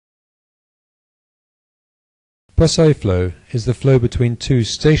Poiseuille flow is the flow between two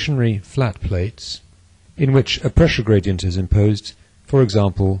stationary flat plates in which a pressure gradient is imposed, for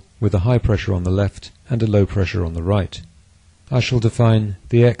example, with a high pressure on the left and a low pressure on the right. I shall define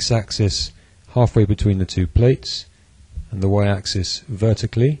the x-axis halfway between the two plates and the y-axis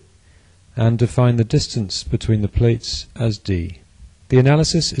vertically, and define the distance between the plates as d. The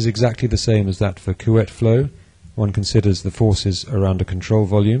analysis is exactly the same as that for couette flow. One considers the forces around a control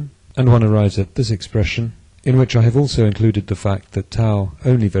volume, and one arrives at this expression, in which I have also included the fact that tau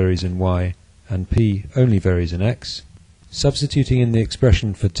only varies in y and p only varies in x. Substituting in the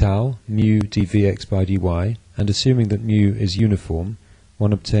expression for tau, mu dvx by dy, and assuming that mu is uniform,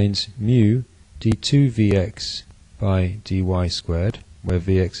 one obtains mu d2vx by dy squared, where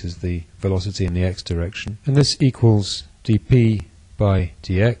vx is the velocity in the x direction, and this equals dp by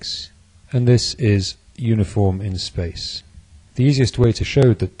dx, and this is uniform in space. The easiest way to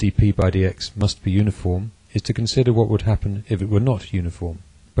show that dp by dx must be uniform is to consider what would happen if it were not uniform,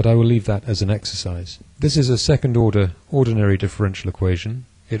 but I will leave that as an exercise. This is a second-order ordinary differential equation.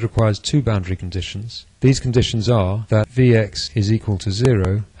 It requires two boundary conditions. These conditions are that Vx is equal to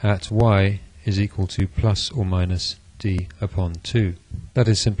 0 at y is equal to plus or minus d upon 2. That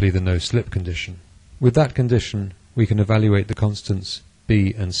is simply the no-slip condition. With that condition, we can evaluate the constants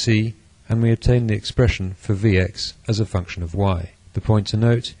b and c, and we obtain the expression for Vx as a function of y. The point to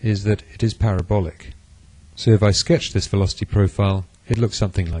note is that it is parabolic. So if I sketch this velocity profile, it looks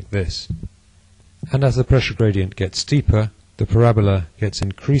something like this. And as the pressure gradient gets steeper, the parabola gets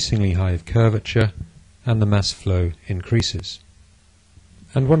increasingly high of curvature, and the mass flow increases.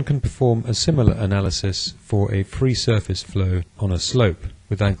 And one can perform a similar analysis for a free surface flow on a slope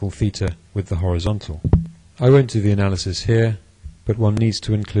with angle theta with the horizontal. I won't do the analysis here, but one needs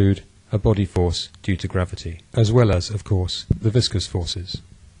to include a body force due to gravity, as well as, of course, the viscous forces.